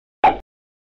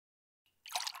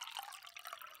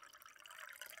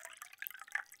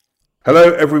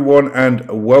Hello, everyone, and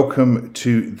welcome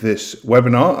to this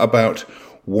webinar about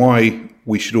why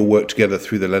we should all work together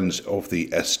through the lens of the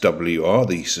SWR,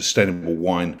 the Sustainable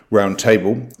Wine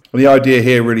Roundtable. And the idea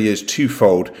here really is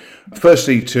twofold.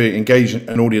 Firstly, to engage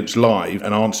an audience live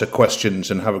and answer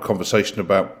questions and have a conversation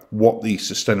about what the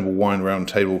Sustainable Wine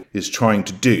Roundtable is trying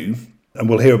to do. And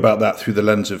we'll hear about that through the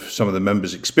lens of some of the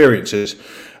members' experiences.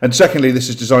 And secondly, this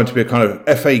is designed to be a kind of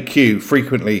FAQ,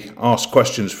 frequently asked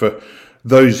questions for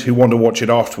those who want to watch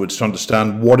it afterwards to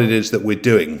understand what it is that we're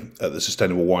doing at the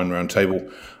Sustainable Wine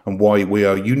Roundtable and why we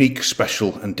are unique,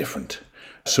 special and different.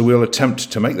 So we'll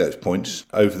attempt to make those points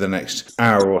over the next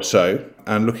hour or so,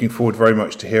 and looking forward very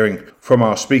much to hearing from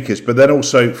our speakers, but then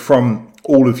also from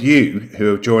all of you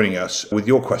who are joining us with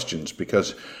your questions,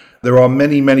 because there are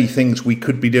many, many things we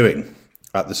could be doing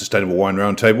at the Sustainable Wine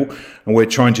Roundtable, and we're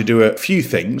trying to do a few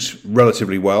things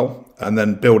relatively well and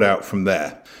then build out from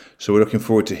there. So we're looking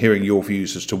forward to hearing your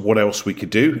views as to what else we could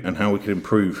do and how we could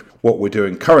improve what we're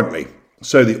doing currently.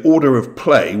 So the order of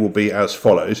play will be as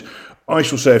follows. I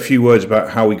shall say a few words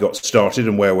about how we got started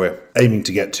and where we're aiming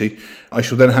to get to. I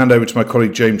shall then hand over to my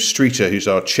colleague James Streeter, who's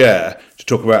our chair, to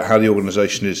talk about how the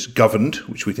organisation is governed,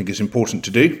 which we think is important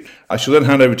to do. I shall then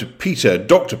hand over to Peter,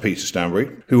 Dr. Peter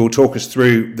Stanbury, who will talk us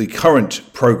through the current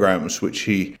programmes which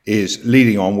he is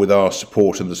leading on with our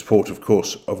support and the support, of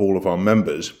course, of all of our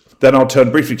members. Then I'll turn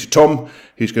briefly to Tom,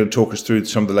 who's going to talk us through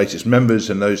some of the latest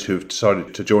members and those who have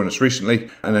decided to join us recently,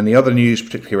 and any other news,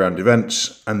 particularly around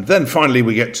events. And then finally,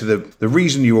 we get to the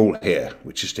reason you're all here,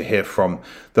 which is to hear from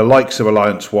the likes of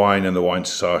Alliance Wine and the Wine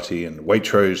Society and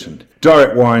Waitrose and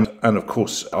Direct Wine, and of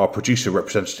course, our producer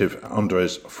representative,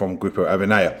 Andres from Grupo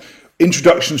Avenea.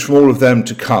 Introductions from all of them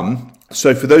to come.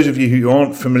 So for those of you who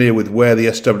aren't familiar with where the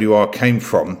SWR came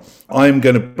from, I'm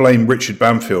going to blame Richard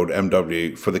Bamfield,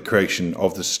 MW, for the creation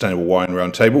of the Sustainable Wine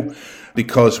Roundtable,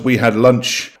 because we had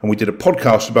lunch and we did a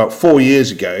podcast about 4 years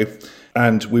ago,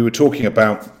 and we were talking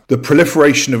about the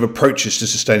proliferation of approaches to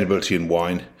sustainability in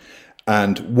wine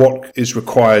and what is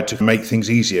required to make things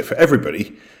easier for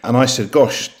everybody. And I said,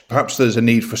 gosh, perhaps there's a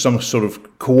need for some sort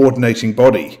of coordinating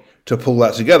body to pull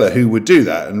that together. Who would do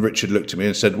that? And Richard looked at me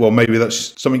and said, well, maybe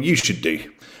that's something you should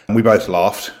do. And we both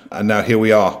laughed. And now here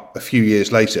we are a few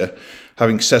years later,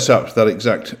 having set up that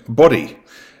exact body.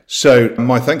 So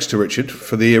my thanks to Richard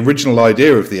for the original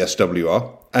idea of the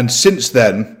SWR. And since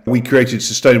then, we created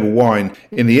Sustainable Wine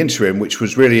in the interim, which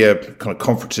was really a kind of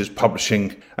conferences,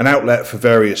 publishing, an outlet for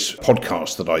various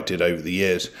podcasts that I did over the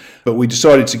years. But we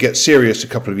decided to get serious a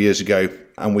couple of years ago,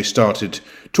 and we started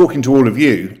talking to all of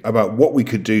you about what we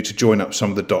could do to join up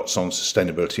some of the dots on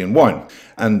sustainability and wine.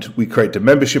 And we created a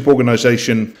membership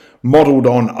organisation modelled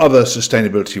on other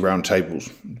sustainability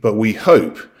roundtables. But we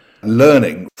hope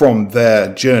learning from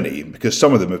their journey, because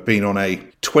some of them have been on a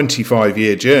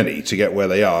 25-year journey to get where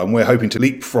they are, and we're hoping to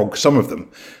leapfrog some of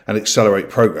them and accelerate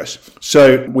progress.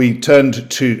 So we turned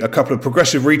to a couple of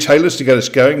progressive retailers to get us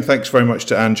going. Thanks very much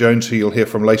to Anne Jones, who you'll hear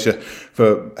from later,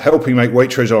 for helping make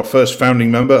Waitrose our first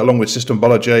founding member, along with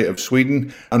Systembolaget of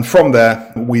Sweden. And from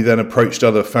there, we then approached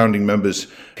other founding members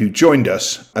who joined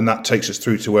us, and that takes us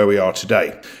through to where we are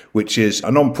today, which is a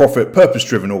non-profit,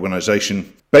 purpose-driven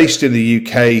organisation based in the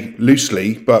UK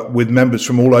loosely, but with members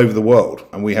from all over the world.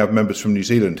 And we have members from New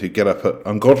Zealand who get up at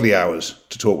ungodly hours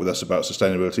to talk with us about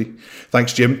sustainability.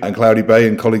 Thanks, Jim and Cloudy Bay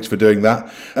and colleagues for doing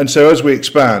that. And so as we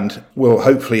expand, we'll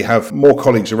hopefully have more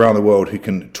colleagues around the world who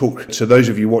can talk to those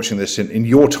of you watching this in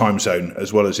your time zone,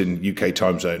 as well as in UK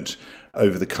time zones,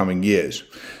 over the coming years.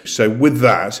 So with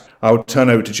that, I'll turn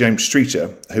over to James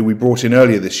Streeter, who we brought in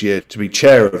earlier this year to be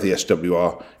chair of the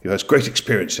SWR, who has great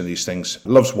experience in these things,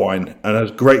 loves wine, and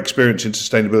has great experience in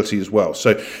sustainability as well.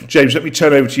 So James, let me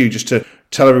turn over to you just to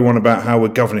tell everyone about how we're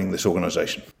governing this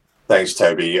organisation. Thanks,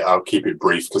 Toby. I'll keep it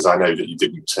brief because I know that you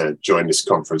didn't join this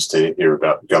conference to hear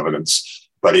about governance.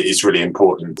 But it is really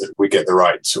important that we get the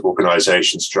right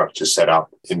organisation structure set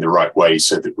up in the right way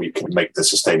so that we can make the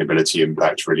sustainability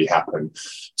impact really happen.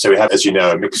 So we have, as you know,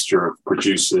 a mixture of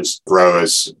producers,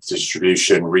 growers,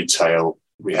 distribution, retail.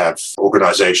 We have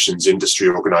organisations, industry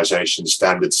organisations,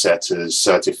 standard setters,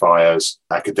 certifiers,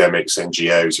 academics,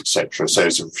 NGOs, etc. So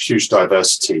there's a huge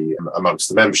diversity amongst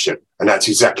the membership, and that's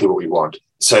exactly what we want.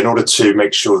 So in order to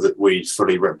make sure that we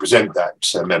fully represent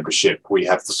that membership, we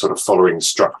have the sort of following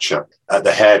structure. At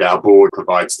the head, our board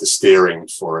provides the steering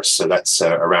for us. So that's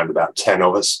around about 10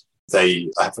 of us. They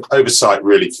have oversight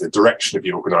really for the direction of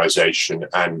the organisation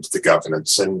and the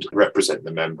governance and represent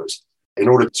the members. In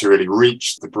order to really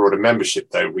reach the broader membership,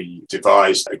 though, we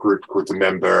devised a group called the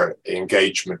Member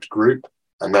Engagement Group.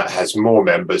 And that has more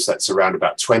members. That's around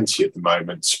about 20 at the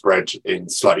moment, spread in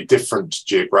slightly different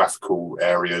geographical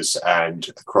areas and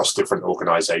across different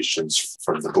organisations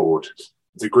from the board.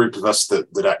 The group of us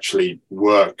that actually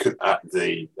work at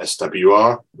the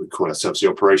SWR, we call ourselves the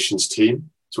operations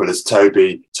team, as well as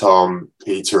Toby, Tom,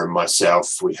 Peter and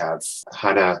myself. We have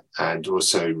Hannah and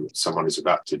also someone who's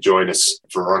about to join us,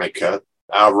 Veronica.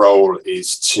 Our role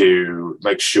is to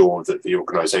make sure that the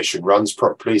organisation runs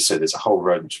properly. So there's a whole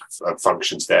range of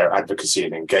functions there: advocacy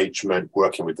and engagement,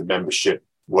 working with the membership,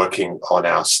 working on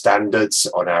our standards,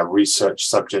 on our research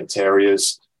subject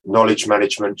areas, knowledge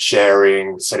management,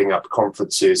 sharing, setting up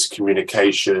conferences,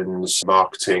 communications,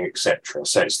 marketing, etc.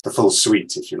 So it's the full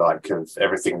suite, if you like, of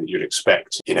everything that you'd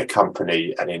expect in a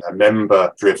company and in a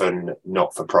member-driven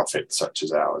not-for-profit such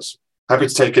as ours. Happy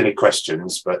to take any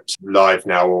questions, but live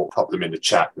now, or pop them in the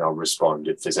chat and I'll respond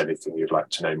if there's anything you'd like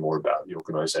to know more about the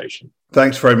organisation.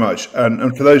 Thanks very much.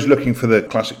 And for those looking for the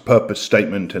classic purpose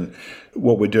statement and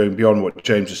what we're doing beyond what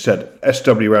James has said,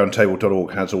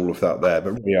 swroundtable.org has all of that there.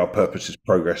 But really our purpose is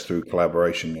progress through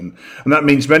collaboration. And that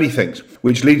means many things,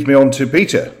 which leads me on to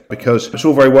Peter, because it's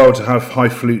all very well to have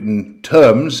highfalutin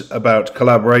terms about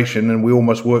collaboration and we all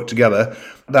must work together.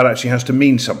 That actually has to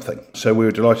mean something. So we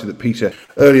were delighted that Peter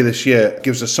earlier this year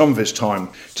gives us some of his time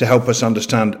to help us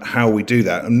understand how we do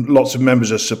that. And lots of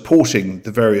members are supporting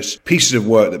the various pieces of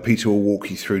work that Peter will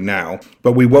walk you through now,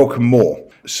 but we welcome more.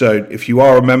 So if you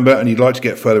are a member and you'd like to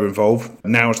get further involved,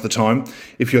 now's the time.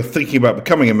 If you're thinking about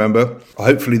becoming a member,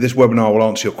 hopefully this webinar will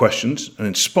answer your questions and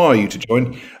inspire you to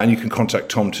join, and you can contact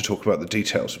Tom to talk about the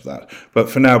details of that. But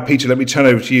for now, Peter, let me turn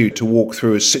over to you to walk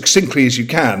through as succinctly as you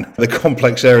can the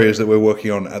complex areas that we're working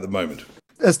on at the moment.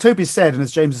 As Toby said, and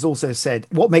as James has also said,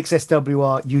 what makes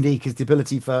SWR unique is the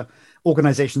ability for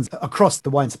organizations across the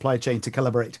wine supply chain to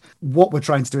collaborate. What we're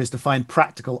trying to do is to find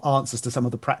practical answers to some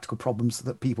of the practical problems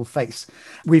that people face.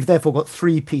 We've therefore got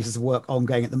 3 pieces of work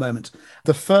ongoing at the moment.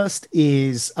 The first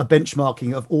is a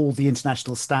benchmarking of all the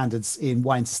international standards in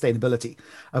wine sustainability,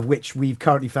 of which we've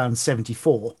currently found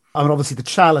 74. I mean, obviously, the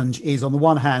challenge is, on the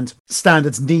one hand,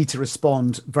 standards need to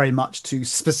respond very much to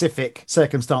specific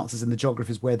circumstances in the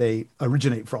geographies where they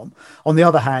originate from. On the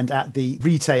other hand, at the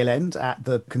retail end, at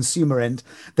the consumer end,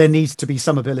 there needs to be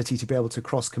some ability to be able to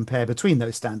cross-compare between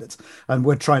those standards. And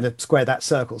we're trying to square that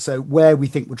circle. So where we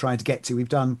think we're trying to get to, we've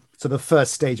done so the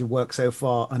first stage of work so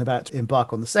far and about to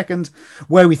embark on the second.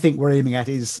 Where we think we're aiming at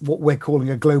is what we're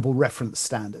calling a global reference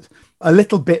standard. A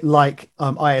little bit like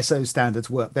ISO standards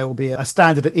work. There will be a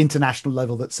standard at international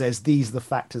level that says these are the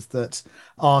factors that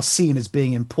are seen as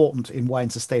being important in wine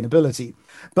sustainability.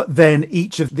 But then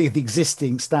each of the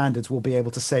existing standards will be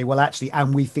able to say, well, actually,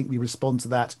 and we think we respond to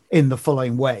that in the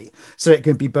following way. So it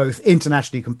can be both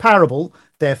internationally comparable,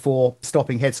 therefore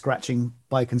stopping head scratching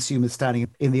by consumers standing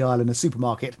in the aisle in a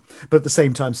supermarket, but at the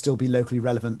same time still be locally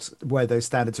relevant where those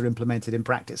standards are implemented in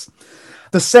practice.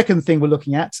 The second thing we're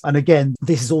looking at, and again,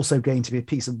 this is also going to be a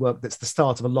piece of work that's the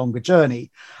start of a longer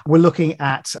journey, we're looking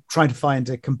at trying to find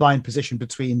a combined position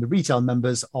between the retail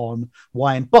members on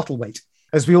wine bottle weight.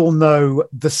 As we all know,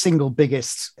 the single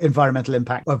biggest environmental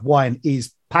impact of wine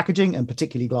is packaging, and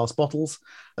particularly glass bottles.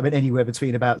 I mean, anywhere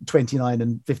between about 29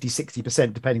 and 50,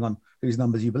 60%, depending on whose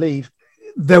numbers you believe.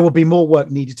 There will be more work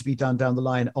needed to be done down the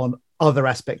line on other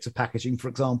aspects of packaging, for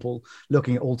example,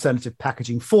 looking at alternative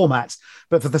packaging formats.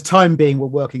 But for the time being, we're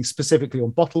working specifically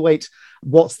on bottle weight.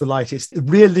 What's the lightest?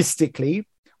 Realistically,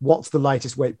 what's the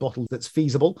lightest weight bottle that's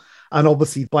feasible? And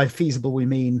obviously by feasible, we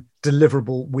mean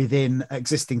deliverable within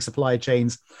existing supply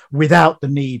chains without the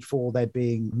need for there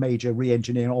being major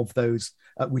re-engineering of those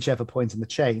at whichever point in the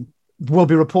chain. We'll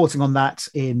be reporting on that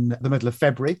in the middle of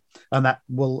February, and that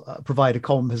will provide a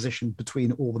common position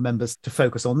between all the members to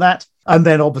focus on that. And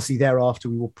then obviously thereafter,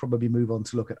 we will probably move on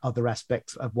to look at other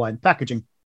aspects of wine packaging.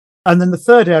 And then the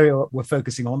third area we're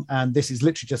focusing on, and this is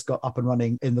literally just got up and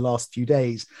running in the last few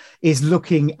days, is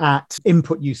looking at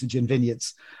input usage in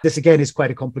vineyards. This, again, is quite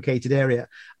a complicated area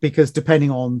because depending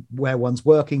on where one's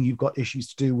working, you've got issues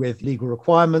to do with legal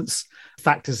requirements,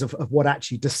 factors of what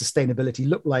actually does sustainability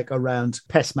look like around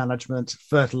pest management,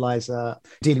 fertilizer,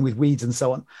 dealing with weeds and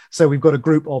so on. So we've got a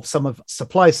group of some of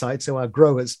supply side, so our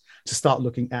growers, to start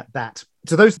looking at that.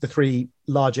 So those are the 3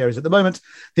 large areas at the moment.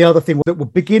 The other thing that we're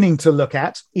beginning to look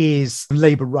at is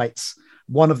labour rights.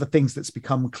 one of the things that's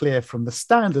become clear from the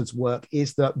standards work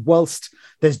is that whilst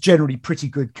there's generally pretty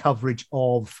good coverage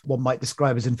of what might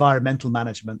describe as environmental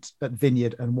management at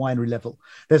vineyard and winery level,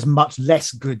 there's much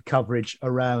less good coverage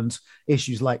around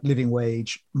issues like living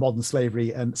wage, modern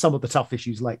slavery, and some of the tough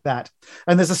issues like that.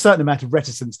 And there's a certain amount of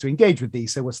reticence to engage with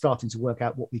these. So we're starting to work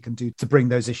out what we can do to bring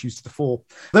those issues to the fore.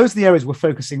 Those are the areas we're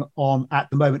focusing on at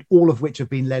the moment, all of which have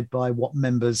been led by what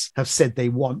members have said they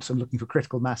want, and looking for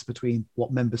critical mass between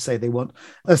what members say they want.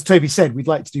 As Toby said, we'd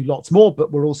like to do lots more,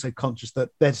 but we're also conscious that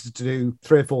better to do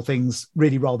 3 or 4 things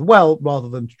really rather well, rather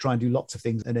than to try and do lots of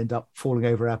things and end up falling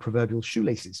over our proverbial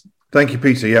shoelaces. Thank you,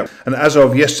 Peter. Yeah. And as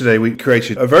of yesterday, we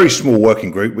created a very small working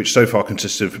group, which so far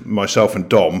consists of myself and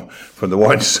Dom from the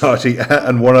Wine Society,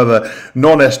 and one other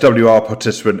non-SWR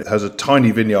participant has a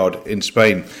tiny vineyard in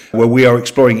Spain where we are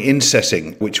exploring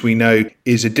insetting, which we know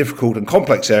is a difficult and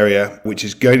complex area, which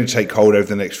is going to take hold over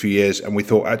the next few years. And we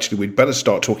thought, actually, we'd better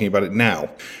start talking about it now.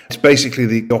 It's basically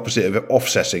the opposite of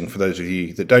offsetting. For those of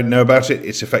you that don't know about it,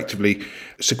 it's effectively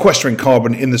sequestering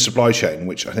carbon in the supply chain,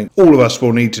 which I think all of us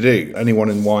will need to do. Anyone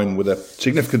in wine with a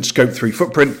significant Scope 3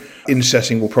 footprint,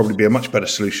 insetting will probably be a much better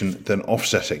solution than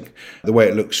offsetting. The way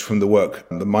it looks from the work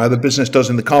that my other business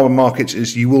does in the carbon markets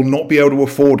is you will not be able to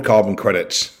afford carbon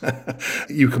credits.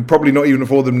 You can probably not even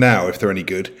afford them now if they're any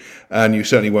good, and you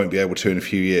certainly won't be able to in a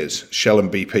few years. Shell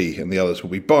and BP and the others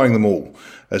will be buying them all,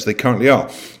 as they currently are.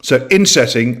 So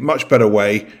insetting, much better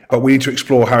way, but we need to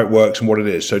explore how it works and what it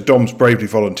is. So Dom's bravely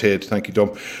volunteered, thank you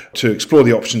Dom, to explore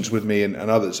the options with me and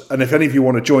others. And if any of you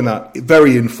want to join that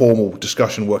very informal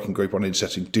discussion working group on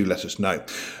insetting, do let us know.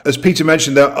 As Peter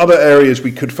mentioned, there are other areas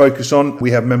we could focus on.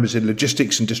 We have members in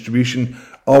logistics and distribution.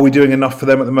 Are we doing enough for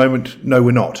them at the moment? No,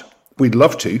 we're not. We'd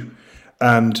love to.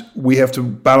 And we have to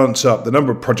balance up the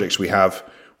number of projects we have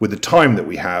with the time that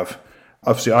we have.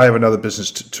 Obviously, I have another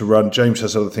business to run. James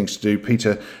has other things to do.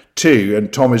 Peter, too.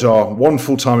 And Tom is our one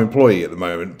full-time employee at the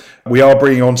moment. We are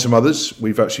bringing on some others.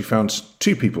 We've actually found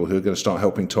 2 people who are going to start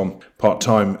helping Tom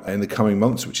part-time in the coming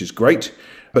months, which is great.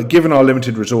 But given our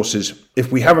limited resources, if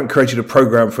we haven't created a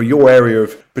programme for your area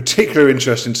of particular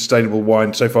interest in sustainable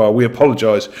wine so far, we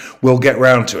apologise. We'll get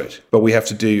round to it. But we have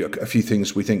to do a few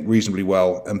things we think reasonably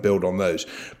well and build on those.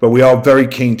 But we are very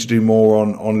keen to do more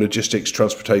on logistics,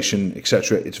 transportation,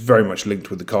 etc. It's very much linked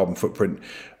with the carbon footprint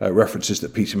references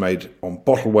that Peter made on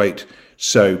bottle weight.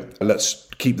 So let's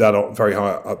keep that very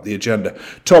high up the agenda.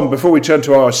 Tom, before we turn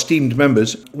to our esteemed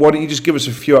members, why don't you just give us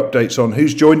a few updates on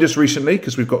who's joined us recently,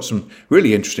 because we've got some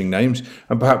really interesting names,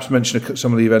 and perhaps mention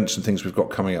some of the events and things we've got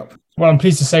coming up. Well, I'm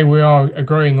pleased to say we are a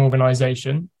growing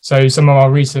organisation. So some of our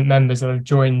recent members that have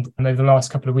joined over the last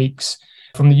couple of weeks.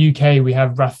 From the UK, we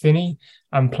have Rathini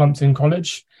and Plumpton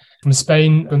College. From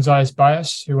Spain, González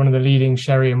Baez, who are one of the leading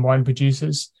sherry and wine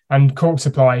producers, and Cork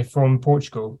Supply from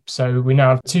Portugal. So we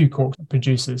now have 2 cork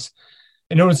producers.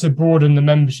 In order to broaden the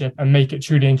membership and make it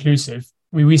truly inclusive,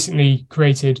 we recently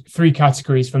created 3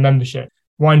 categories for membership.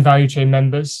 Wine value chain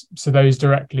members, so those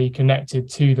directly connected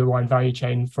to the wine value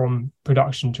chain from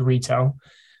production to retail.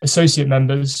 Associate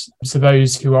members, so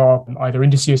those who are either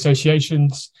industry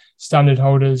associations, standard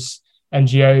holders,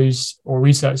 NGOs or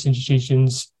research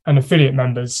institutions, and affiliate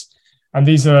members. And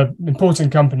these are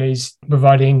important companies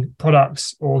providing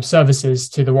products or services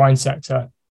to the wine sector.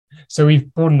 So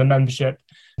we've broadened the membership.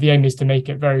 The aim is to make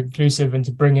it very inclusive and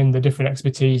to bring in the different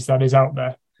expertise that is out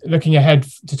there. Looking ahead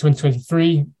to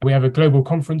 2023, we have a global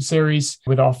conference series,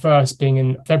 with our first being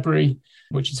in February,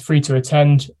 which is free to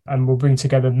attend, and will bring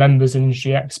together members and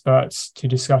industry experts to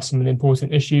discuss some of the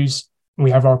important issues.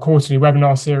 We have our quarterly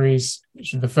webinar series,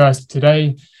 which is the first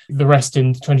today. The rest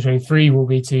in 2023 will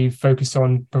be to focus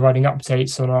on providing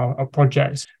updates on our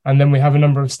projects. And then we have a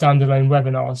number of standalone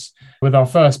webinars, with our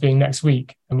first being next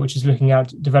week, which is looking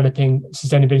at developing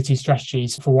sustainability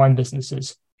strategies for wine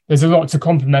businesses. There's a lot to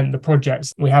complement the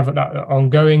projects we have that are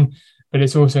ongoing, but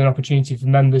it's also an opportunity for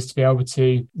members to be able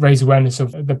to raise awareness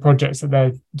of the projects that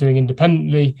they're doing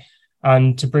independently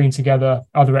and to bring together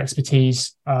other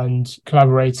expertise and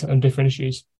collaborate on different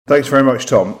issues. Thanks very much,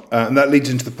 Tom. And that leads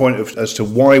into the point as to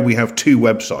why we have 2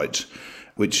 websites,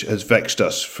 which has vexed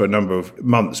us for a number of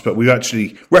months, but we've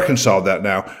actually reconciled that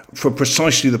now for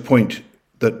precisely the point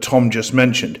that Tom just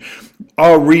mentioned.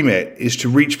 Our remit is to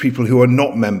reach people who are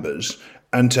not members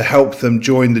and to help them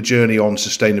join the journey on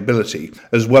sustainability,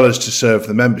 as well as to serve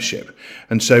the membership.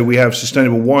 And so we have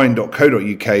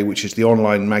sustainablewine.co.uk, which is the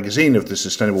online magazine of the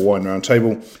Sustainable Wine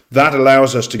Roundtable. That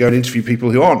allows us to go and interview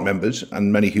people who aren't members,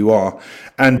 and many who are,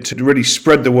 and to really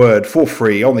spread the word for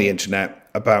free on the internet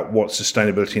about what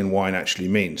sustainability in wine actually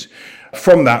means.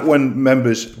 From that, when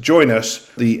members join us,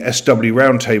 the SW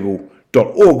Roundtable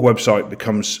website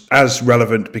becomes as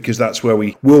relevant, because that's where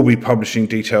we will be publishing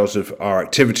details of our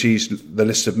activities. The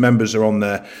list of members are on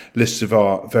there, lists of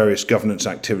our various governance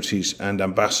activities and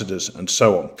ambassadors and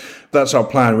so on. That's our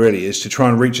plan, really, is to try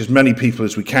and reach as many people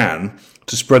as we can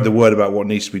to spread the word about what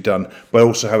needs to be done, but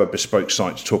also have a bespoke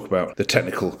site to talk about the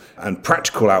technical and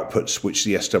practical outputs which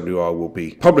the SWR will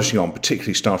be publishing on,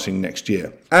 particularly starting next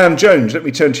year. And Jones, let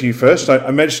me turn to you first.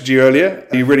 I mentioned you earlier.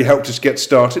 You really helped us get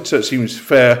started, so it seems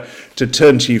fair to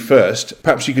turn to you first.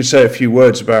 Perhaps you could say a few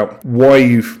words about why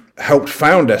you've helped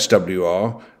found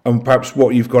SWR and perhaps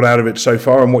what you've got out of it so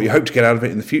far and what you hope to get out of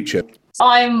it in the future.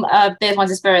 I'm a beers,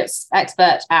 wines and spirits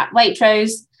expert at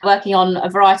Waitrose, working on a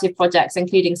variety of projects,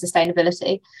 including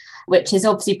sustainability, which has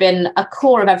obviously been a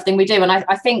core of everything we do. And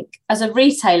I think as a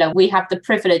retailer, we have the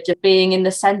privilege of being in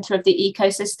the centre of the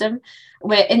ecosystem.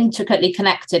 We're intricately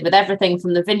connected with everything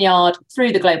from the vineyard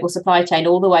through the global supply chain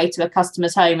all the way to a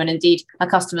customer's home and indeed a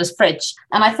customer's fridge.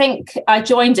 And I think I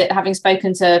joined it, having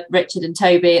spoken to Richard and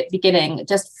Toby at the beginning,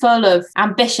 just full of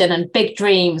ambition and big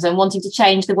dreams and wanting to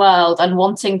change the world and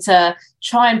wanting to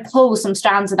try and pull some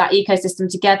strands of that ecosystem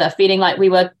together, feeling like we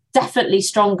were definitely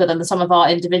stronger than some of our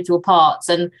individual parts,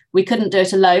 and we couldn't do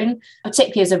it alone.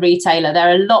 Particularly as a retailer,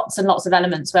 there are lots and lots of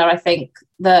elements where I think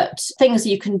that things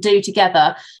you can do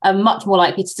together are much more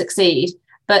likely to succeed.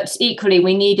 But equally,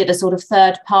 we needed a sort of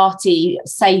third party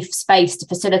safe space to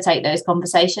facilitate those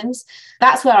conversations.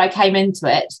 That's where I came into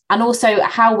it, and also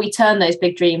how we turn those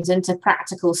big dreams into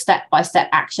practical step-by-step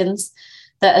actions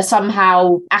that are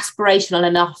somehow aspirational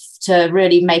enough to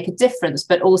really make a difference,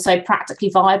 but also practically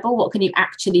viable. What can you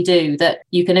actually do that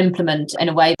you can implement in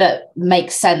a way that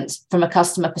makes sense from a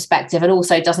customer perspective and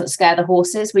also doesn't scare the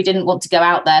horses? We didn't want to go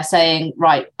out there saying,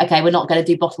 right, okay, we're not going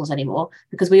to do bottles anymore,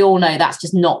 because we all know that's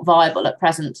just not viable at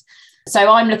present.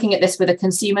 So I'm looking at this with a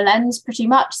consumer lens pretty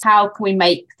much. How can we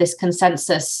make this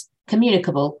consensus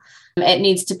communicable? It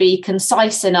needs to be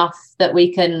concise enough that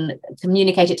we can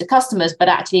communicate it to customers, but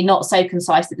actually not so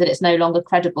concise that it's no longer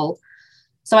credible.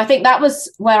 So I think that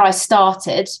was where I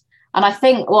started. And I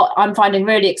think what I'm finding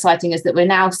really exciting is that we're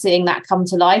now seeing that come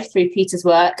to life through Peter's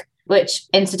work, which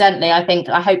incidentally,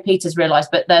 I hope Peter's realised,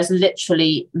 but there's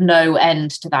literally no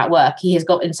end to that work. He has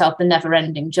got himself the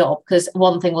never-ending job, because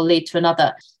one thing will lead to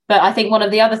another. But I think one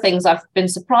of the other things I've been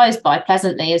surprised by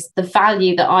pleasantly is the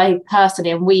value that I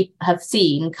personally and we have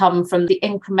seen come from the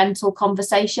incremental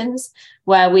conversations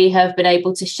where we have been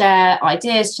able to share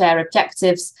ideas, share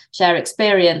objectives, share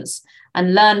experience,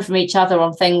 and learn from each other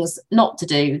on things not to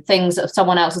do, things that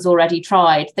someone else has already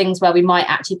tried, things where we might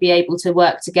actually be able to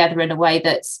work together in a way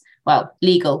that's, well,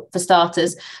 legal for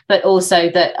starters, but also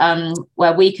that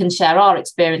where we can share our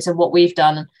experience of what we've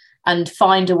done and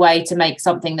find a way to make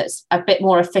something that's a bit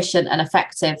more efficient and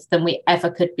effective than we ever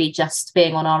could be just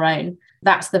being on our own.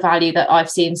 That's the value that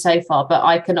I've seen so far. But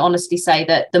I can honestly say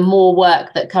that the more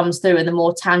work that comes through and the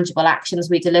more tangible actions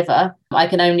we deliver, I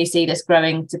can only see this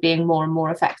growing to being more and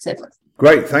more effective.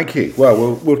 Great, thank you.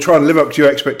 Well, we'll try and live up to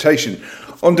your expectation.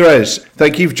 Andres,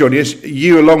 thank you for joining us.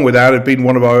 You, along with Ad, have been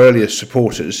one of our earliest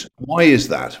supporters. Why is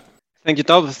that? Thank you,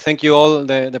 Todd. Thank you all,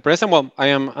 the present. Well, I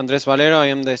am Andres Valero. I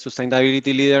am the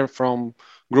sustainability leader from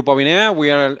Grupo Vinea.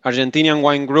 We are an Argentinian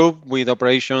wine group with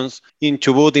operations in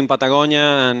Chubut, in Patagonia,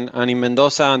 and in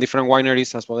Mendoza, and different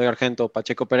wineries as Bodega Argento,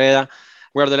 Pacheco Pereda.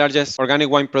 We are the largest organic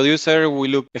wine producer. We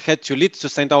look ahead to lead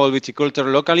sustainable viticulture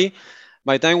locally.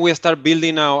 By the time we start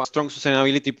building our strong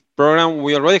sustainability program,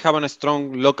 we already have a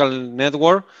strong local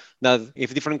network that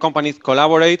if different companies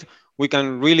collaborate, we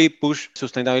can really push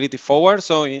sustainability forward.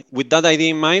 So with that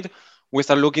idea in mind, we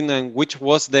start looking at which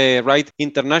was the right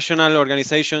international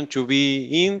organization to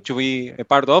be in, to be a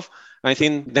part of. I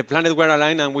think the planets were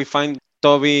aligned, and we find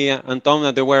Toby and Tom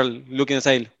that they were looking and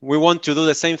say, we want to do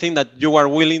the same thing that you are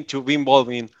willing to be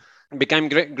involved in. Become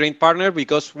great partner,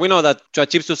 because we know that to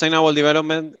achieve sustainable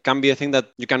development can be a thing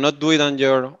that you cannot do it on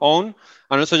your own,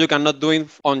 and also you cannot do it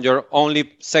on your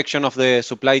only section of the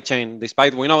supply chain.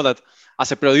 Despite we know that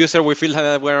as a producer, we feel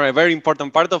that we're a very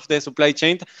important part of the supply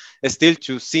chain. Still,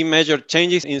 to see major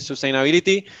changes in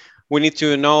sustainability, we need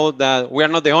to know that we are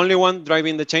not the only one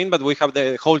driving the chain, but we have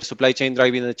the whole supply chain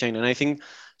driving the chain. And I think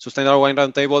Sustainable Wine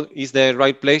Roundtable is the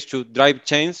right place to drive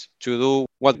change, to do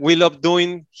what we love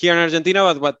doing here in Argentina,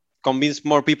 but what convince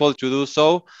more people to do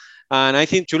so. And I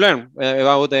think to learn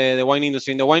about the wine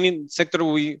industry. In the wine sector,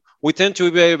 we tend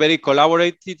to be very, very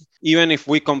collaborative, even if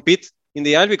we compete in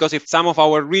the aisle, because if some of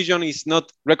our region is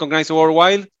not recognized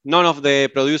worldwide, none of the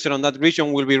producers on that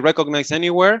region will be recognized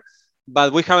anywhere.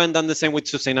 But we haven't done the same with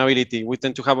sustainability. We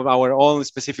tend to have our own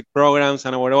specific programs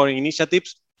and our own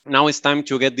initiatives. Now it's time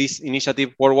to get this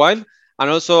initiative worldwide. And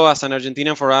also as an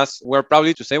Argentinian, for us, we're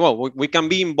proud to say, well, we can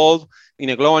be involved in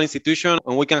a global institution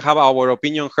and we can have our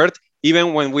opinion heard,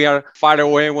 even when we are far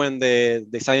away when the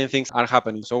deciding things are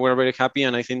happening. So we're very happy,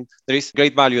 and I think there is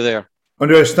great value there.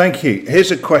 Andres, thank you. Here's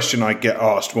a question I get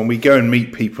asked when we go and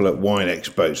meet people at wine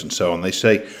expos and so on. They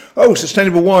say, oh,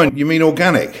 sustainable wine, you mean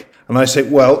organic? And I say,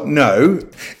 well, no,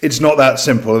 it's not that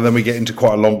simple. And then we get into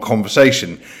quite a long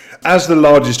conversation. As the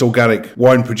largest organic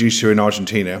wine producer in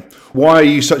Argentina, why are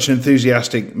you such an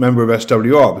enthusiastic member of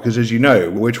SWR? Because as you know,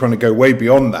 we're trying to go way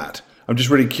beyond that. I'm just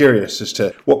really curious as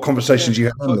to what conversations you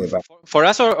have about. For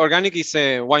us, organic is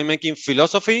a winemaking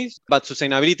philosophy, but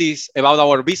sustainability is about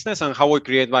our business and how we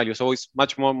create value. So it's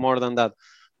much more than that.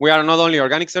 We are not only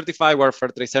organic certified, we're fair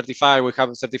trade certified, we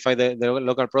have certified the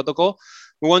local protocol.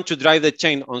 We want to drive the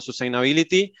chain on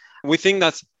sustainability. We think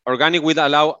that organic will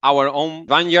allow our own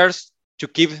vineyards to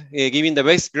keep giving the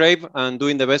best grape and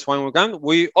doing the best wine we can.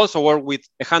 We also work with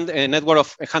a network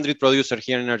of 100 producers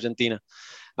here in Argentina.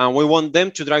 And we want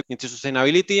them to drive into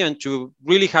sustainability and to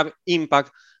really have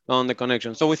impact on the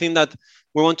connection. So we think that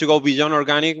we want to go beyond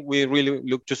organic. We really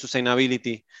look to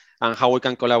sustainability and how we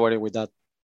can collaborate with that.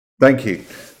 Thank you.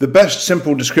 The best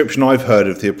simple description I've heard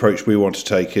of the approach we want to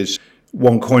take is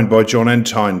one coined by John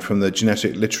Entine from the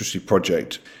Genetic Literacy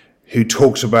Project, who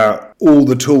talks about all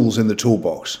the tools in the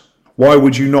toolbox. Why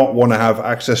would you not want to have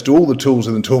access to all the tools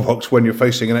in the toolbox when you're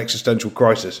facing an existential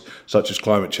crisis such as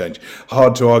climate change?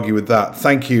 Hard to argue with that.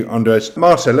 Thank you, Andres.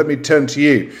 Marta, let me turn to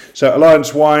you. So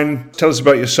Alliance Wine, tell us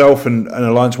about yourself and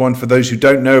Alliance Wine for those who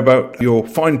don't know about your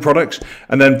fine products,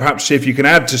 and then perhaps see if you can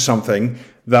add to something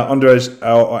that Andres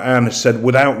or Anne has said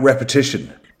without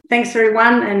repetition. Thanks,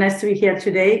 everyone, and nice to be here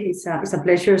today. It's a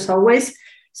pleasure as always.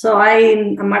 So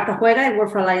I'm Marta Juega. I work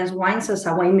for Alliance Wines as a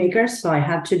winemaker. So I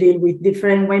have to deal with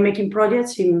different winemaking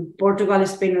projects in Portugal,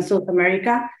 Spain, and South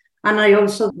America. And I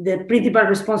also the principal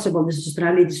responsible for the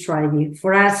sustainability strategy.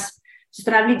 For us,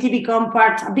 sustainability become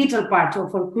a vital part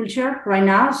of our culture right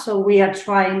now. So we are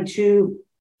trying to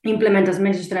implement as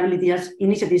many sustainability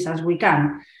initiatives as we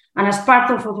can. And as part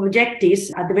of our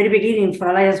objectives at the very beginning for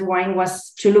Alliance Wine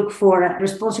was to look for a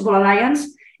responsible alliance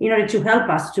in order to help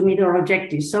us to meet our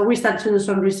objectives. So we started to do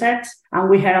some research and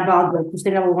we heard about the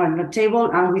Sustainable Wine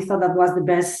Roundtable, and we thought that was the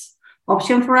best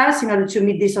option for us in order to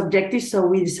meet these objectives. So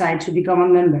we decided to become a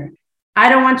member. I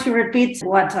don't want to repeat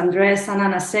what Andres and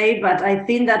Anna say, but I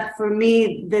think that for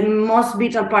me, the most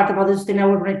vital part about the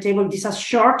Sustainable Wine Roundtable is a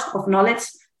short of knowledge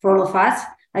for all of us.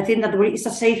 I think that it's a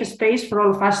safe space for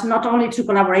all of us, not only to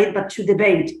collaborate, but to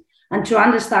debate and to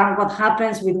understand what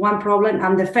happens with one problem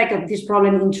and the effect of this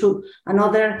problem into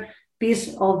another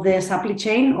piece of the supply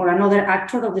chain or another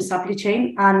actor of the supply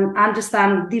chain, and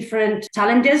understand different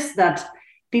challenges that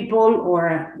people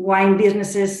or wine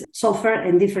businesses suffer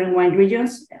in different wine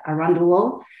regions around the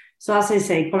world. So as I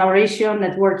say, collaboration,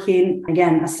 networking,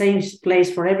 again, a safe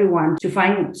place for everyone to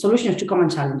find solutions to common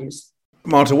challenges.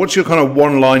 Marta, what's your kind of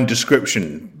one-line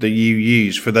description that you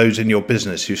use for those in your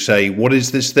business who say, what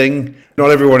is this thing? Not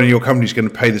everyone in your company is going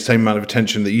to pay the same amount of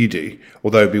attention that you do,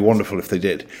 although it'd be wonderful if they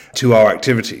did, to our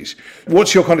activities.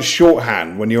 What's your kind of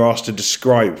shorthand when you're asked to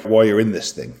describe why you're in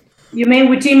this thing? You mean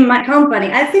within my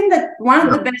company? I think that one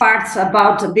of the best parts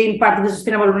about being part of the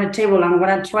Sustainable Wine Roundtable, and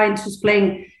what I'm trying to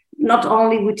explain, not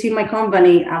only within my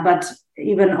company, but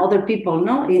even other people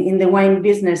in the wine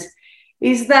business,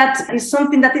 is that it's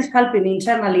something that is helping me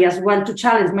internally as well to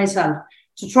challenge myself,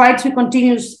 to try to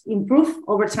continuously improve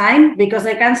over time, because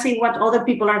I can see what other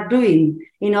people are doing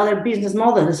in other business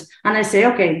models. And I say,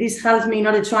 okay, this helps me in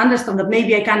order to understand that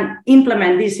maybe I can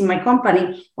implement this in my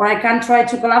company, or I can try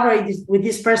to collaborate with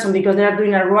this person because they are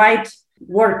doing the right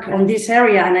work on this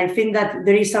area. And I think that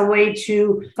there is a way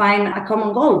to find a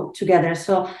common goal together.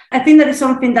 So I think that is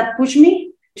something that pushed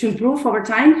me to improve over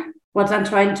time, what I'm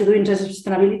trying to do in terms of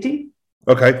sustainability.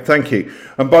 Okay, thank you.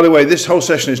 And by the way, this whole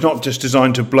session is not just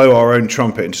designed to blow our own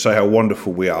trumpet and to say how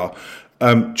wonderful we are.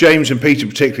 James and Peter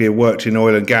particularly have worked in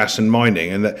oil and gas and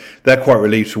mining, and they're quite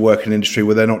relieved to work in an industry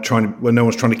where no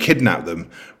one's trying to kidnap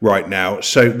them right now.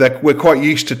 So we're quite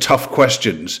used to tough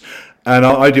questions. And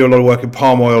I do a lot of work in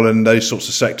palm oil and those sorts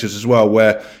of sectors as well,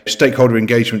 where stakeholder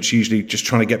engagement's usually just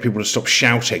trying to get people to stop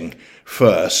shouting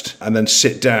first and then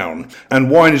sit down. And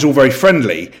wine is all very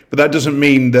friendly, but that doesn't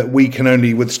mean that we can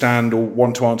only withstand or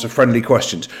want to answer friendly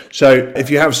questions. So if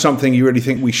you have something you really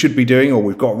think we should be doing or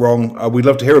we've got wrong, we'd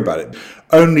love to hear about it.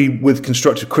 Only with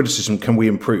constructive criticism can we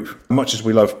improve. Much as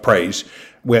we love praise,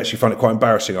 we actually find it quite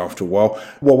embarrassing after a while.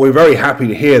 What we're very happy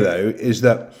to hear, though, is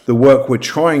that the work we're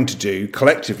trying to do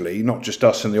collectively, not just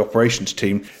us and the operations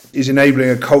team, is enabling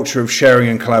a culture of sharing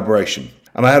and collaboration.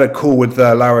 And I had a call with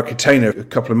Laura Catena a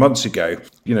couple of months ago.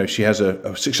 You know, she has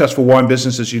a successful wine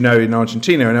business, as you know, in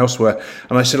Argentina and elsewhere.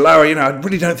 And I said, Laura, you know, I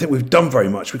really don't think we've done very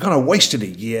much. We kind of wasted a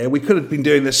year. We could have been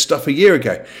doing this stuff a year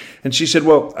ago. And she said,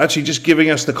 well, actually just giving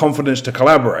us the confidence to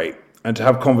collaborate and to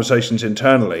have conversations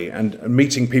internally and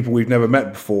meeting people we've never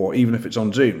met before, even if it's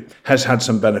on Zoom, has had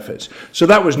some benefits. So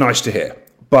that was nice to hear.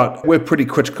 But we're pretty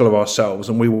critical of ourselves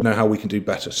and we will know how we can do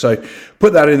better. So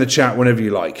put that in the chat whenever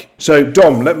you like. So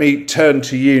Dom, let me turn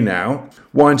to you now.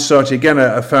 Wine Society, again,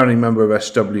 a founding member of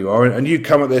SWR, and you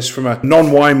come at this from a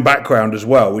non-wine background as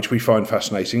well, which we find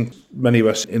fascinating. Many of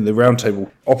us in the Roundtable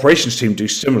operations team do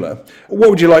similar. What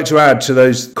would you like to add to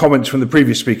those comments from the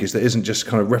previous speakers that isn't just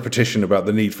kind of repetition about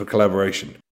the need for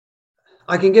collaboration?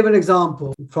 I can give an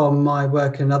example from my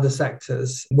work in other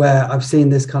sectors where I've seen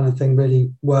this kind of thing really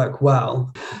work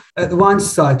well. At the Wine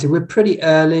Society, we're pretty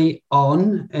early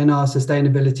on in our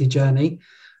sustainability journey.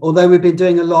 Although we've been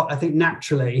doing a lot, I think,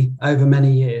 naturally over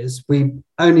many years, we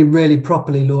only really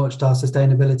properly launched our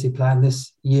sustainability plan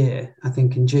this year, I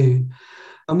think in June.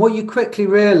 And what you quickly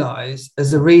realise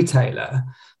as a retailer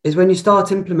is when you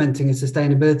start implementing a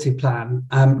sustainability plan,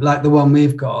 like the one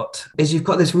we've got, is you've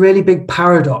got this really big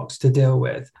paradox to deal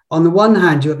with. On the one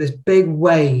hand, you've got this big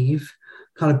wave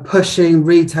kind of pushing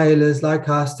retailers like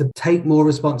us to take more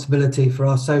responsibility for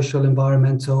our social,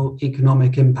 environmental,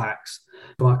 economic impacts,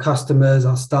 from our customers,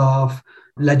 our staff,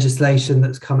 legislation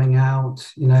that's coming out,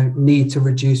 you know, need to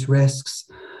reduce risks.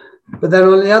 But then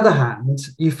on the other hand,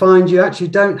 you find you actually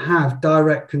don't have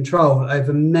direct control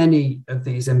over many of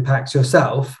these impacts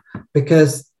yourself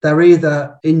because they're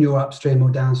either in your upstream or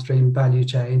downstream value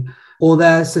chain or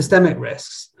they're systemic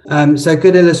risks. So a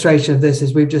good illustration of this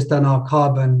is we've just done our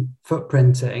carbon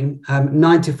footprinting.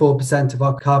 94% of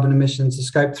our carbon emissions are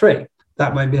scope 3.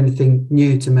 That won't be anything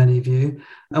new to many of you.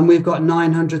 And we've got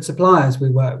 900 suppliers we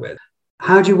work with.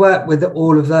 How do you work with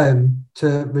all of them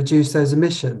to reduce those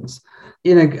emissions?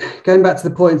 You know, going back to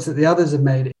the points that the others have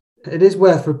made, it is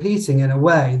worth repeating in a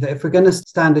way that if we're going to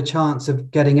stand a chance of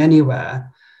getting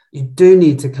anywhere, you do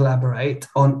need to collaborate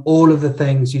on all of the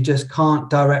things you just can't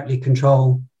directly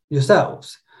control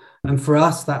yourselves. And for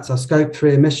us, that's our scope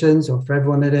 3 emissions, or for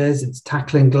everyone it's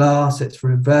tackling glass, it's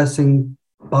reversing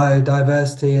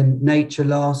biodiversity and nature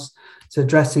loss, it's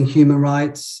addressing human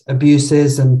rights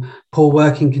abuses and poor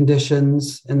working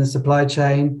conditions in the supply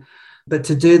chain. But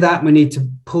to do that, we need to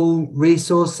pool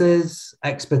resources,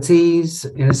 expertise.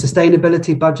 You know,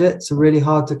 sustainability budgets are really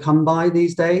hard to come by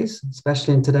these days,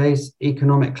 especially in today's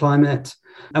economic climate.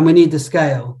 And we need the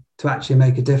scale to actually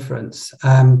make a difference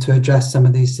to address some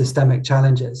of these systemic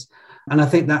challenges. And I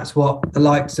think that's what the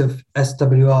likes of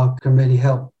SWR can really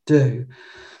help do.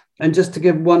 And just to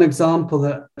give one example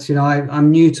that, you know, I'm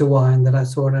new to wine that I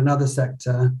saw in another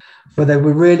sector where they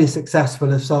were really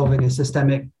successful of solving a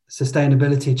systemic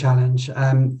sustainability challenge.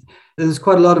 There's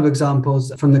quite a lot of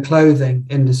examples from the clothing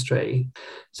industry.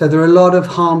 So there are a lot of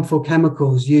harmful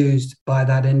chemicals used by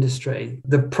that industry.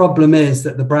 The problem is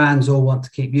that the brands all want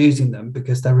to keep using them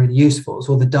because they're really useful. It's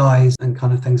all the dyes and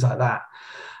kind of things like that.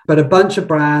 But a bunch of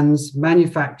brands,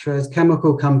 manufacturers,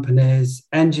 chemical companies,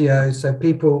 NGOs, so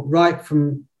people right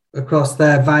from across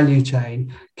their value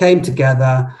chain came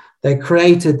together. They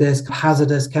created this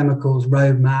hazardous chemicals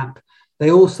roadmap. They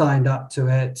all signed up to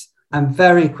it and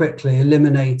very quickly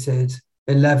eliminated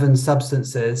 11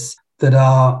 substances that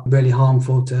are really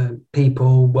harmful to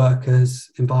people,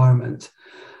 workers, environment.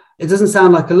 It doesn't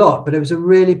sound like a lot, but it was a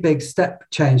really big step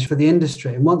change for the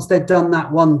industry. And once they'd done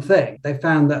that one thing, they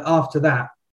found that after that,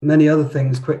 many other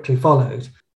things quickly followed.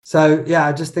 So, yeah,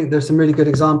 I just think there's some really good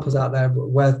examples out there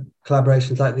where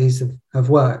collaborations like these have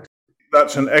worked.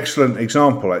 That's an excellent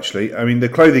example, actually. I mean, the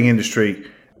clothing industry,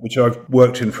 which I've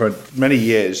worked in for many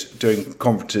years, doing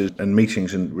conferences and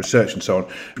meetings and research and so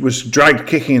on, was dragged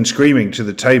kicking and screaming to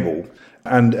the table.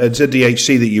 And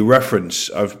ZDHC that you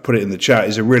reference, I've put it in the chat,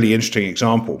 is a really interesting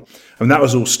example. And that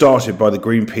was all started by the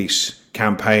Greenpeace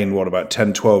campaign, about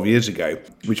 10, 12 years ago,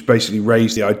 which basically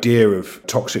raised the idea of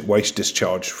toxic waste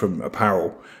discharge from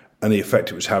apparel and the effect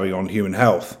it was having on human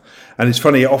health. And it's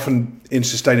funny, often in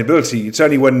sustainability, it's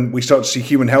only when we start to see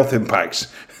human health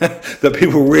impacts that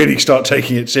people really start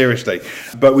taking it seriously.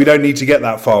 But we don't need to get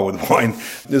that far with wine.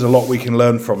 There's a lot we can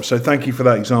learn from. So thank you for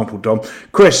that example, Dom.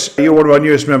 Chris, you're one of our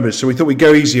newest members, so we thought we'd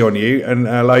go easy on you and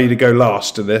allow you to go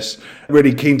last to this.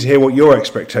 Really keen to hear what your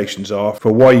expectations are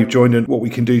for why you've joined and what we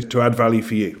can do to add value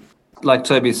for you. Like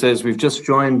Toby says, we've just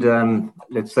joined,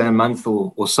 let's say a month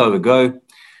or so ago.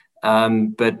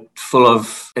 But full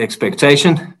of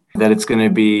expectation that it's going to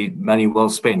be money well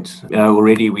spent.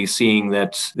 Already we're seeing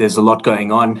that there's a lot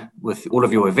going on with all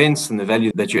of your events and the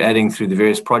value that you're adding through the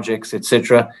various projects,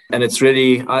 etc. And it's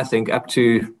really, I think, up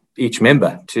to each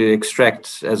member to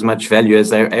extract as much value as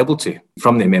they're able to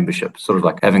from their membership, sort of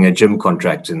like having a gym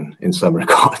contract in some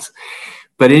regards.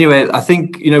 But anyway, I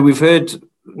think, we've heard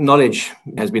knowledge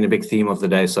has been a big theme of the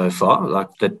day so far. Like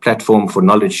that platform for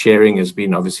knowledge sharing has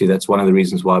been, obviously, that's one of the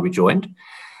reasons why we joined.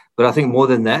 But I think more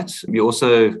than that, you're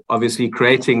also obviously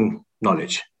creating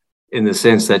knowledge in the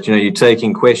sense that, you're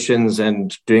taking questions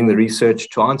and doing the research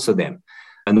to answer them.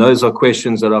 And those are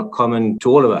questions that are common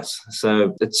to all of us.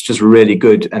 So it's just really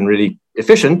good and really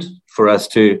efficient for us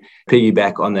to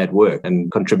piggyback on that work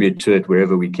and contribute to it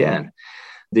wherever we can.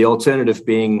 The alternative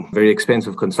being very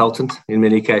expensive consultant in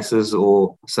many cases,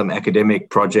 or some academic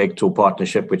project or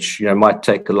partnership, which might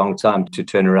take a long time to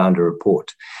turn around a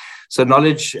report. So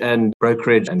knowledge and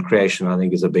brokerage and creation, I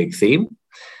think, is a big theme.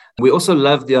 We also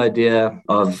love the idea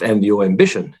of, and your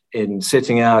ambition in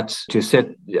setting out to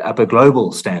set up a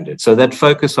global standard. So that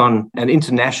focus on an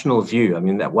international view,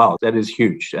 that is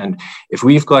huge. And if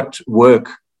we've got work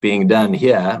being done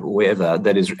here or wherever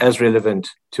that is as relevant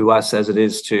to us as it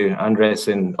is to Andres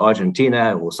in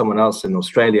Argentina or someone else in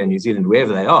Australia, New Zealand,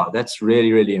 wherever they are, that's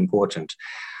really, really important.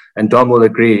 And Dom will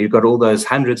agree, you've got all those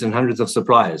hundreds and hundreds of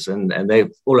suppliers and they're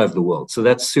all over the world. So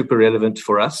that's super relevant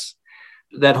for us.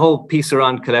 That whole piece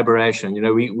around collaboration,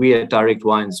 we at Direct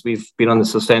Wines, we've been on the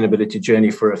sustainability journey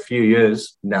for a few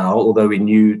years now, although we're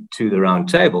new to the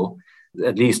roundtable.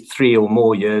 At least 3 or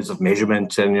more years of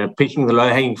measurement and picking the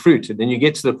low-hanging fruit. And then you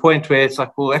get to the point where it's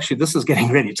like, well, actually, this is getting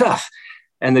really tough.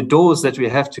 And the doors that we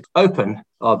have to open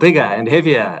are bigger and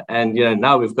heavier. And,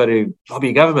 now we've got to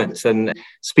lobby governments and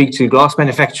speak to glass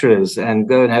manufacturers and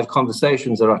go and have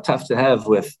conversations that are tough to have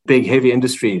with big, heavy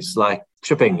industries like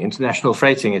shipping, international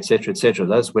freighting, et cetera, et cetera.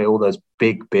 That's where all those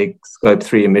big scope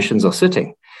 3 emissions are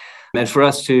sitting. And for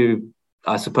us to,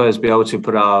 I suppose, be able to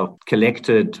put our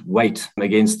collected weight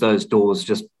against those doors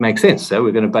just makes sense. So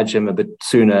we're going to budge them a bit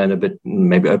sooner and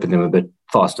maybe open them a bit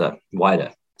faster,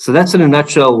 wider. So that's in a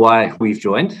nutshell why we've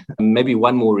joined. Maybe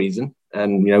one more reason.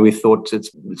 And, we thought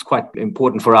it's quite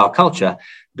important for our culture, a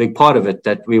big part of it,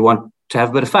 that we want to have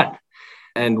a bit of fun.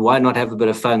 And why not have a bit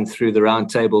of fun through the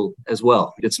roundtable as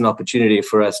well? It's an opportunity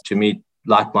for us to meet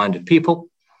like-minded people,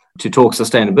 to talk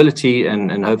sustainability,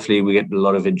 and hopefully we get a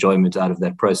lot of enjoyment out of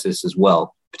that process as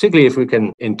well, particularly if we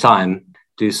can, in time,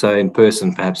 do so in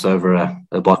person, perhaps over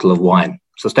a bottle of wine,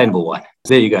 sustainable wine.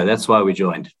 There you go. That's why we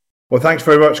joined. Well, thanks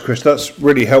very much, Chris. That's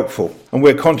really helpful. And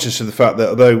we're conscious of the fact that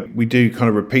although we do kind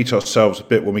of repeat ourselves a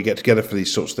bit when we get together for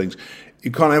these sorts of things, you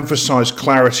can't emphasize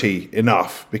clarity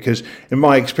enough, because in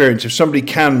my experience, if somebody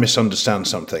can misunderstand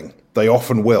something, they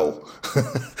often will.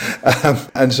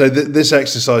 And so this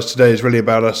exercise today is really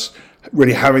about us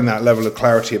really having that level of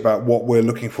clarity about what we're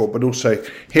looking for, but also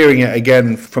hearing it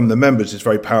again from the members is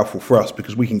very powerful for us,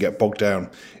 because we can get bogged down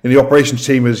in the operations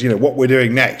team as what we're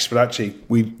doing next, but actually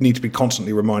we need to be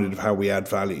constantly reminded of how we add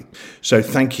value. So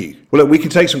thank you. Well, look, we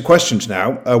can take some questions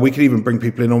now. We can even bring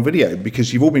people in on video,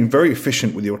 because you've all been very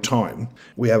efficient with your time.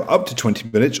 We have up to 20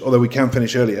 minutes, although we can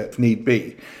finish earlier if need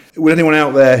be. Would anyone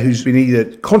out there who's been either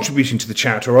contributing to the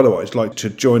chat or otherwise like to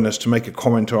join us to make a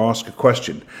comment or ask a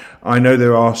question? I know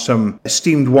there are some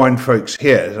esteemed wine folks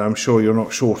here, and I'm sure you're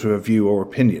not short of a view or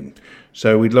opinion.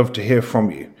 So we'd love to hear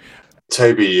from you.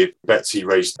 Toby, Betsy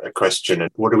raised a question.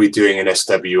 What are we doing in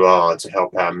SWR to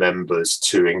help our members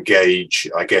to engage,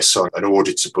 I guess, on an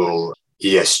auditable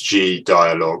ESG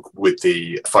dialogue with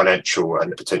the financial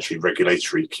and potentially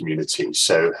regulatory community?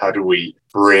 So how do we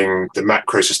bring the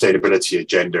macro sustainability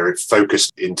agenda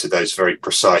focused into those very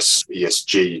precise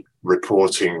ESG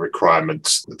reporting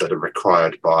requirements that are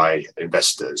required by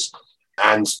investors?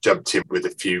 And jumped in with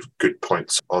a few good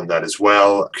points on that as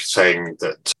well, saying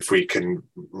that if we can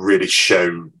really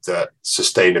show that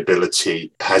sustainability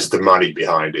has the money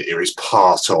behind it, or is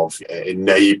part of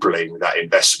enabling that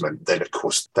investment, then of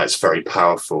course that's very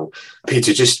powerful.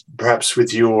 Peter, just perhaps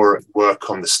with your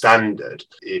work on the standard,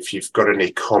 if you've got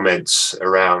any comments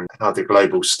around how the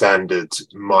global standard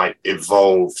might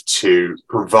evolve to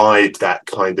provide that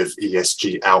kind of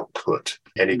ESG output.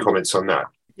 Any comments on that?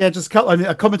 Yeah, just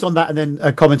a comment on that, and then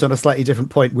a comment on a slightly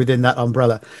different point within that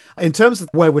umbrella. In terms of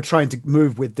where we're trying to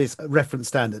move with this reference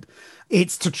standard,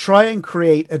 it's to try and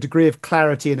create a degree of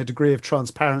clarity and a degree of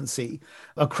transparency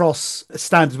across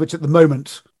standards which at the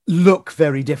moment look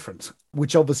very different.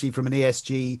 which obviously from an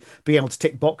ESG being able to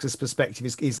tick boxes perspective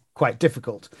is quite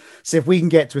difficult. So if we can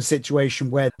get to a situation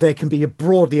where there can be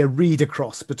broadly a read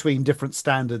across between different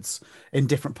standards in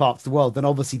different parts of the world, then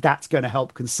obviously that's going to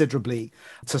help considerably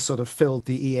to sort of fill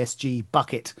the ESG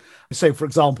bucket. So for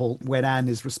example, when Anne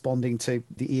is responding to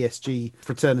the ESG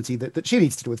fraternity that she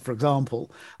needs to do with, for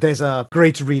example, there's a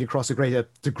greater read across, a greater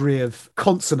degree of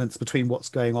consonance between what's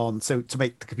going on, so to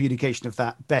make the communication of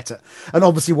that better. And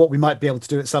obviously what we might be able to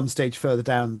do at some stage further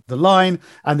down the line,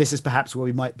 and this is perhaps where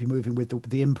we might be moving with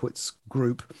the inputs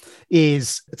group,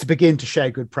 is to begin to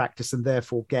share good practice and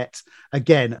therefore get,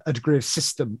 again, a degree of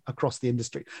system across the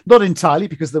industry. Not entirely,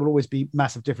 because there will always be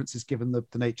massive differences given the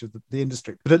nature of the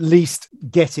industry, but at least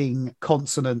getting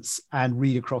consonance and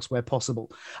read across where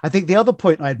possible. I think the other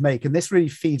point I'd make, and this really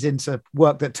feeds into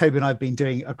work that Toby and I have been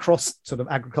doing across sort of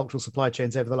agricultural supply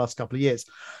chains over the last couple of years,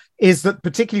 is that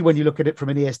particularly when you look at it from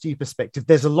an ESG perspective,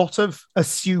 there's a lot of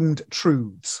assumed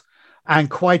truths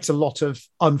and quite a lot of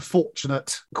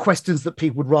unfortunate questions that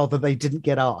people would rather they didn't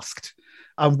get asked.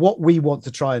 And what we want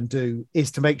to try and do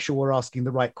is to make sure we're asking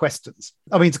the right questions.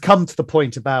 I mean, to come to the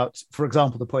point about, for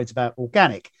example, the point about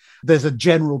organic, there's a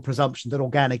general presumption that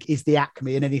organic is the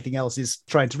acme and anything else is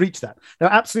trying to reach that. Now,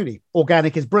 absolutely,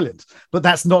 organic is brilliant, but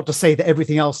that's not to say that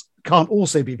everything else can't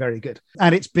also be very good.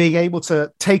 And it's being able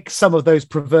to take some of those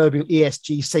proverbial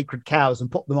ESG sacred cows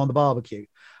and put them on the barbecue,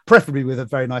 preferably with a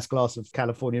very nice glass of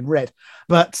Californian red,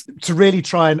 but to really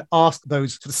try and ask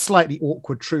those sort of slightly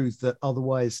awkward truths that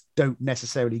otherwise don't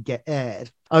necessarily get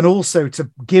aired. And also to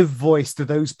give voice to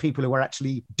those people who are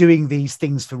actually doing these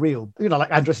things for real, you know,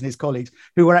 like Andres and his colleagues,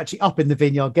 who are actually up in the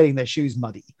vineyard getting their shoes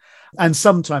muddy, and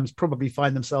sometimes probably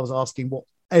find themselves asking what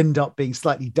end up being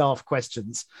slightly daft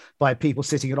questions by people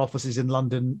sitting in offices in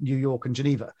London, New York, and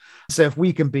Geneva. So if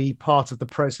we can be part of the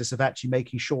process of actually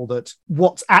making sure that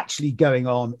what's actually going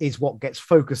on is what gets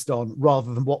focused on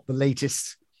rather than what the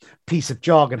latest piece of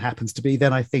jargon happens to be,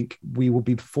 then I think we will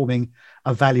be performing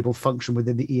a valuable function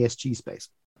within the ESG space.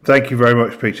 Thank you very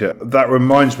much, Peter. That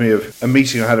reminds me of a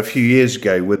meeting I had a few years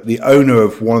ago with the owner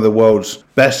of one of the world's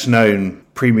best known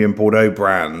premium Bordeaux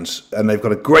brands, and they've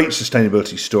got a great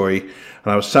sustainability story.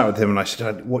 And I was sat with him and I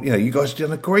said, "What, you guys have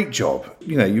done a great job.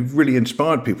 You've really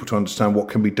inspired people to understand what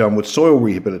can be done with soil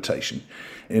rehabilitation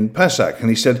in Pessac." And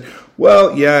he said,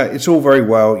 "Well, yeah, it's all very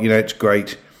well, it's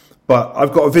great. But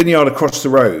I've got a vineyard across the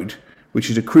road, which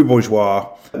is a Cru Bourgeois,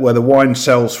 where the wine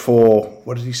sells for,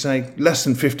 what did he say, less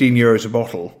than 15 euros a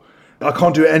bottle. I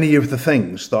can't do any of the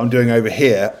things that I'm doing over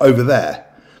here, over there,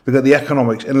 because the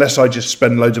economics, unless I just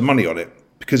spend loads of money on it,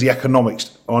 because the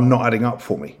economics are not adding up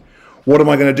for me. What am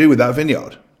I going to do with that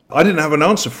vineyard?" I didn't have an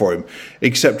answer for him,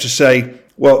 except to say,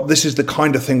 well, this is the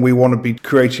kind of thing we want to be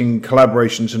creating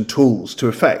collaborations and tools to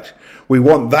affect. We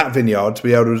want that vineyard to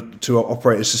be able to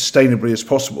operate as sustainably as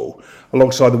possible,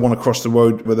 alongside the one across the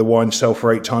road where the wines sell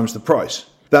for 8 times the price.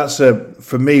 That's,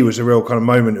 for me, was a real kind of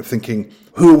moment of thinking,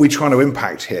 who are we trying to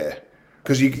impact here?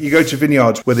 Because you go to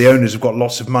vineyards where the owners have got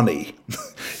lots of money,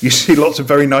 you see lots of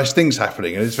very nice things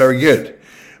happening, and it's very good.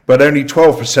 But only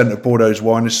 12% of Bordeaux's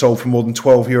wine is sold for more than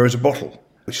 12 euros a bottle,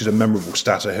 which is a memorable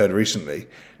stat I heard recently.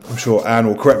 I'm sure Anne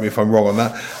will correct me if I'm wrong on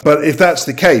that. But if that's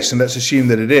the case, and let's assume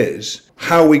that it is,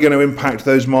 how are we going to impact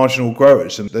those marginal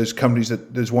growers and those companies,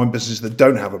 those wine businesses that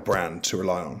don't have a brand to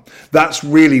rely on? That's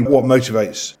really what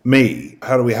motivates me.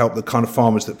 How do we help the kind of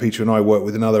farmers that Peter and I work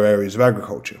with in other areas of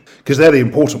agriculture? Because they're the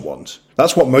important ones.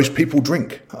 That's what most people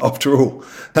drink, after all,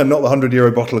 and not the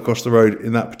 €100 bottle across the road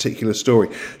in that particular story.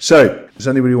 So, does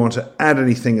anybody want to add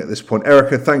anything at this point?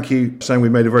 Erica, thank you, saying we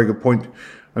made a very good point.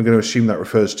 I'm going to assume that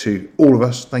refers to all of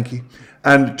us. Thank you.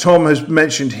 And Tom has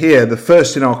mentioned here the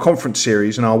first in our conference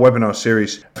series, in our webinar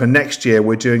series for next year,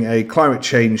 we're doing a climate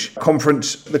change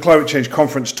conference. The climate change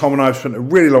conference, Tom and I have spent a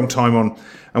really long time on,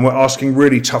 and we're asking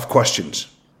really tough questions.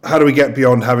 How do we get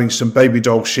beyond having some baby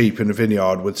doll sheep in a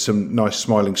vineyard with some nice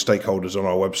smiling stakeholders on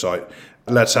our website?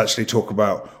 Let's actually talk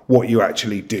about what you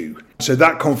actually do. So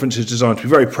that conference is designed to be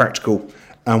very practical,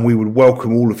 and we would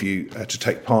welcome all of you to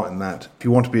take part in that. If you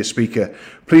want to be a speaker,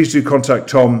 please do contact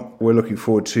Tom. We're looking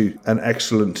forward to an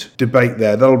excellent debate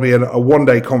there. That'll be a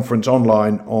one-day conference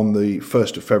online on the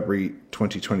 1st of February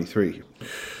 2023.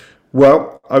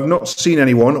 Well, I've not seen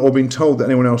anyone or been told that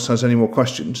anyone else has any more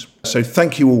questions. So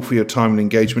thank you all for your time and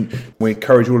engagement. We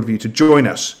encourage all of you to join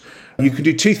us. You can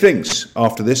do 2 things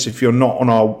after this if you're not on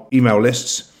our email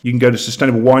lists. You can go to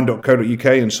sustainablewine.co.uk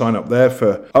and sign up there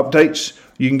for updates.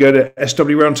 You can go to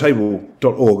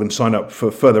swroundtable.org and sign up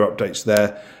for further updates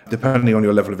there, depending on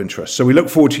your level of interest. So we look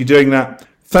forward to you doing that.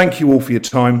 Thank you all for your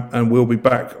time, and we'll be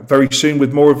back very soon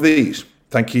with more of these.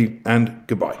 Thank you and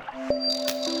goodbye.